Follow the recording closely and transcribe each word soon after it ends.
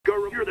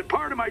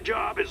my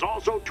job is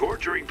also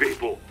torturing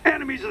people.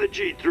 Enemies of the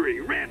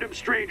G3, random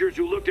strangers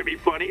who looked at me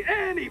funny,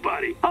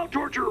 anybody. I'll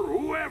torture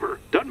whoever.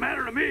 Doesn't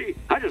matter to me.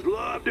 I just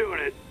love doing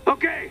it.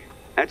 Okay,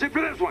 that's it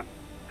for this one.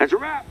 That's a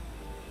wrap.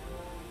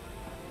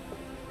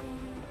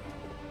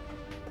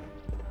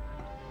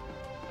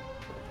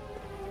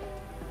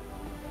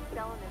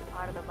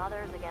 Part of the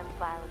Mothers Against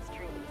Violence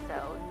treaty,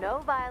 so no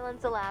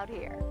violence allowed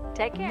here.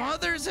 Take care.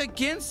 Mothers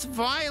Against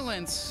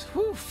Violence.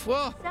 Whew,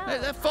 well,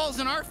 that falls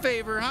in our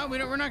favor, huh? We're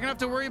not gonna have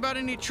to worry about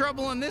any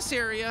trouble in this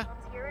area.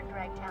 Here in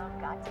Dreg Town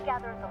got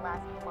together at the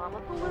last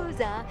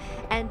Mamapalooza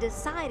and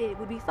decided it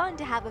would be fun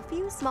to have a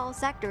few small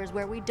sectors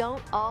where we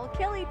don't all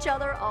kill each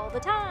other all the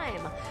time.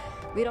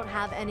 We don't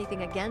have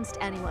anything against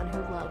anyone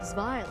who loves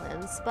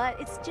violence, but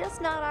it's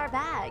just not our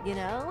bag, you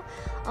know?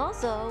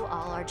 Also,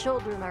 all our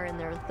children are in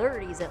their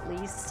 30s at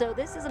least, so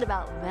this isn't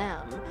about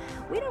them.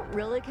 We don't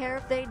really care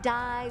if they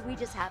die, we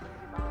just happen to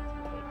be moms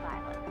who hate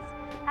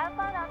violence. Have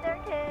fun out there,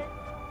 kids!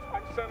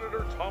 I'm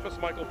Senator Thomas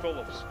Michael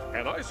Phillips,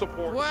 and I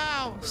support...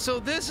 Wow,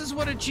 so this is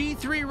what a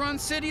G3-run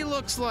city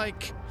looks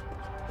like.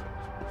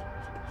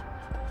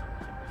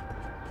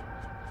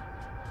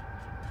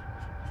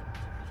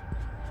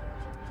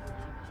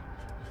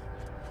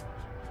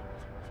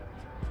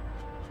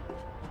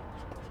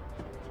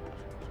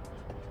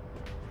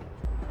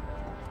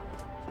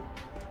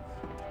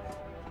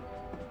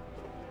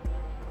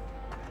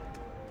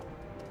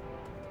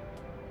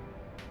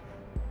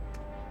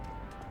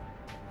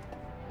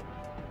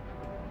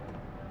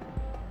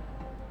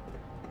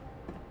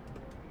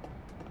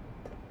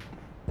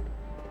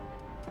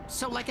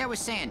 So like I was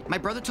saying, my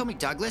brother told me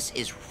Douglas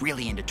is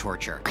really into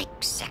torture. Like,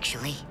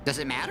 sexually? Does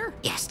it matter?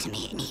 Yes, to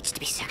me it needs to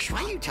be sexual.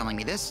 Why are you telling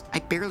me this? I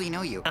barely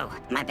know you. Oh,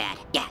 my bad.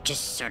 Yeah,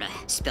 just sorta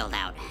spilled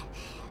out.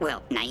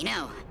 Well, now you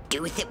know.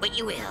 Do with it what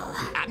you will.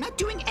 I'm not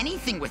doing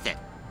anything with it.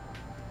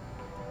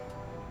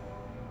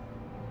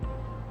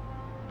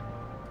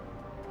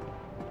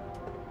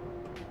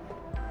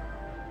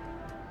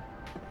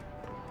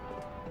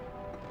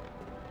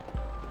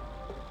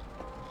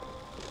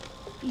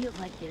 Feels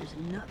like there's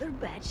another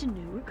batch of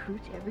new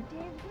recruits every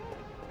damn day.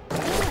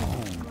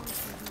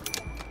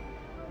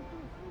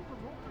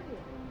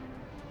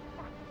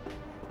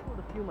 Killed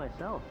a few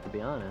myself, to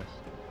be honest.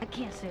 I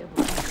can't say it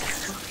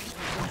was.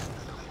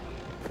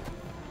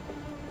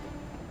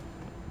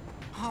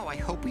 Oh, I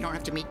hope we don't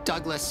have to meet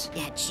Douglas.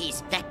 Yeah,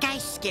 jeez, that guy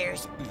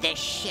scares the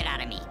shit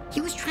out of me.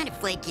 He was trying to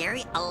flay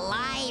Gary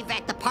alive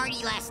at the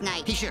party last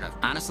night. He should have.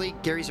 Honestly,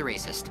 Gary's a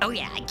racist. Oh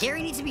yeah,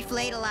 Gary needs to be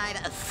flayed alive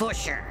for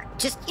sure.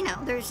 Just, you know,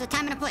 there's a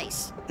time and a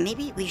place.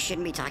 Maybe we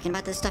shouldn't be talking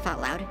about this stuff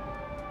out loud.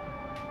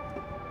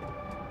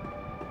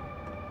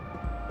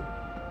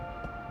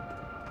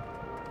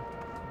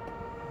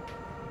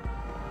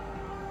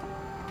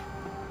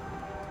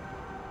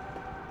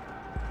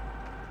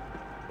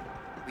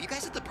 Were you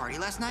guys at the party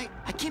last night?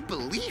 I can't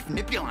believe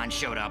Nipulon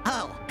showed up.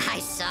 Oh, I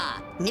saw.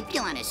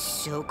 Nipulon is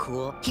so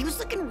cool. He was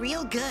looking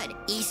real good.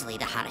 Easily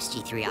the hottest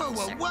G3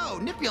 officer. Whoa,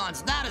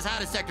 Nipulon's not as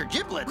hot as Sector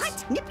Giblets.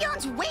 What?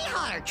 Nipulon's way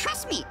hotter,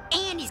 trust me.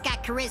 And he's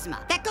got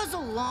charisma. That goes a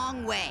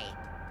long way.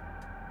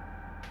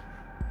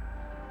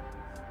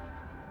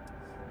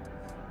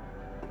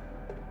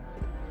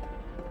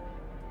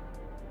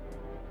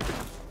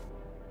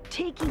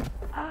 Taking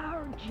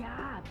our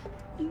jobs,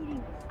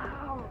 eating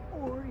our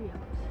Oreos.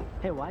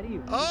 Hey, why do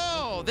you...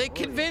 Oh, they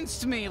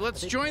convinced me.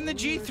 Let's join the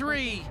G3.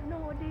 I have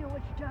no idea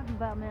what you're talking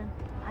about, man.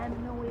 I'm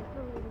in no way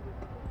affiliated with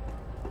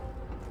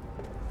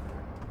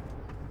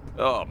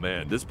Oh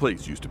man, this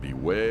place used to be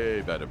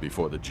way better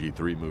before the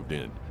G3 moved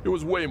in. It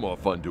was way more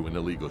fun doing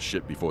illegal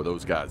shit before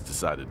those guys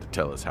decided to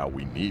tell us how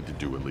we need to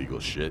do illegal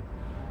shit.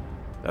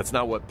 That's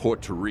not what Port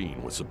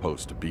Terrine was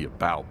supposed to be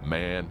about,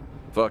 man.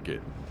 Fuck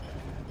it.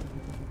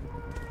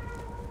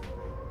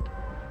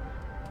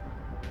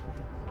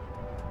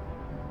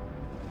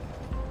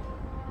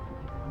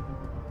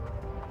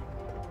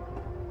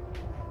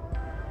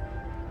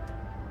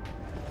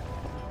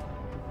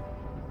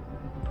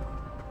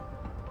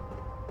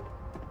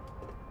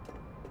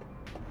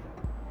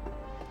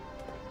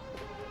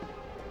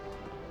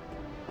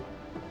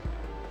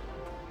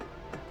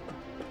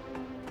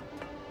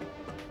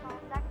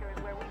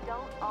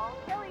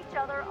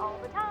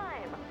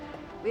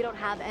 We don't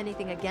have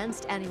anything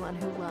against anyone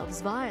who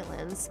loves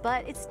violence,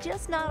 but it's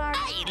just not our...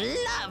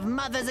 I love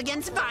Mothers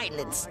Against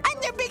Violence.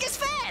 I'm their biggest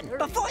fan.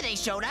 Before they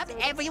showed up,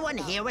 everyone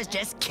here was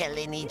just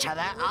killing each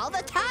other all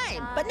the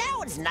time. But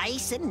now it's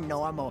nice and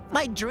normal.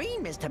 My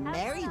dream is to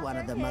marry one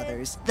of the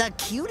mothers, the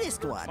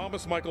cutest one.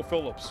 Thomas Michael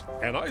Phillips,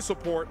 and I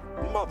support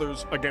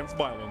Mothers Against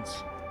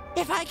Violence.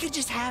 If I could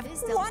just have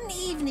one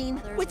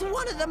evening with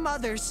one of the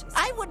mothers,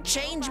 I would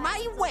change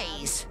my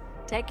ways.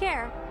 Take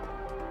care.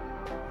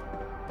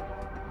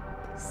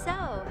 So,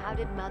 how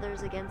did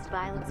Mothers Against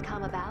Violence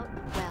come about?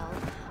 Well,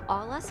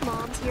 All us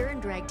moms here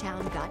in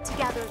Dregtown got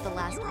together at the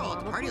last You were all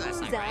at the party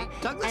last night, right?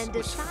 Mamapalooza Douglas and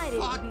was decided it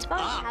would be fucked fun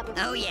to up. have a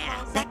Oh few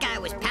yeah, small that guy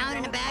sections was where we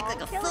pounding don't it back all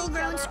like a kill each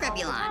full-grown other all the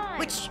Scrubulon, time.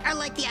 which are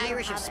like the We don't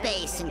Irish of have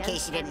space, in anything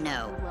case you didn't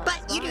know. against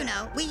But you do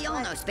know, we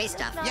all know space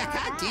stuff. Yeah,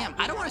 goddamn.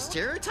 I don't want to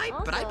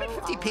stereotype, but I bet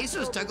 50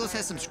 pesos Douglas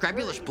has some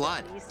Scrabulish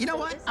blood. You know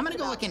what? I'm gonna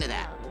go look into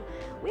that.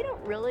 We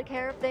don't really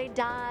care if they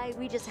die.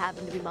 We just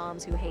happen to be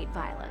moms who hate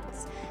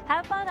violence.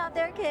 Have fun out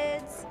there,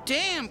 kids.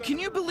 Damn, can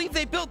you believe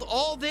they built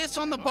all this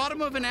on the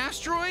bottom of an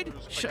asteroid?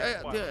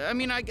 I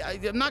mean, I'm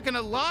not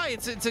gonna lie,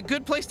 it's a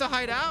good place to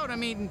hide out. I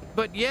mean,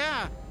 but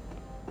yeah.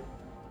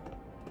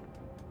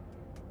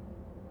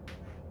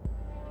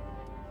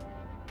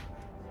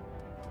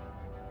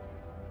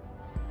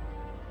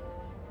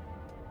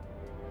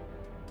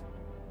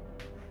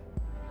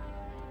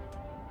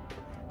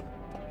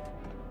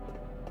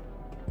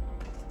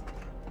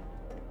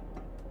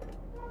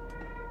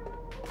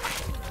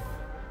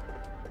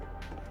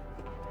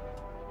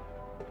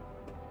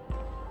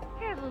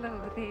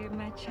 Hello there,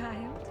 my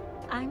child.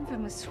 I'm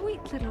from a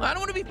sweet little... I don't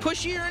want to be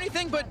pushy or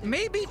anything, but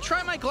maybe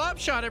try my glob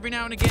shot every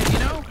now and again, you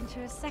know?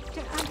 Enter a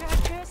sector under our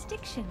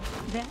jurisdiction.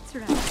 That's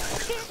right.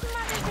 Here's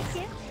Mother's a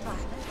gift,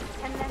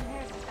 Violet. And then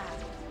there's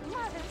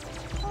Mother's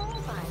whole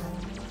Violet.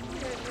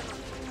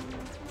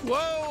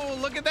 Whoa,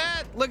 look at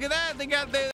that! Look at that! They got the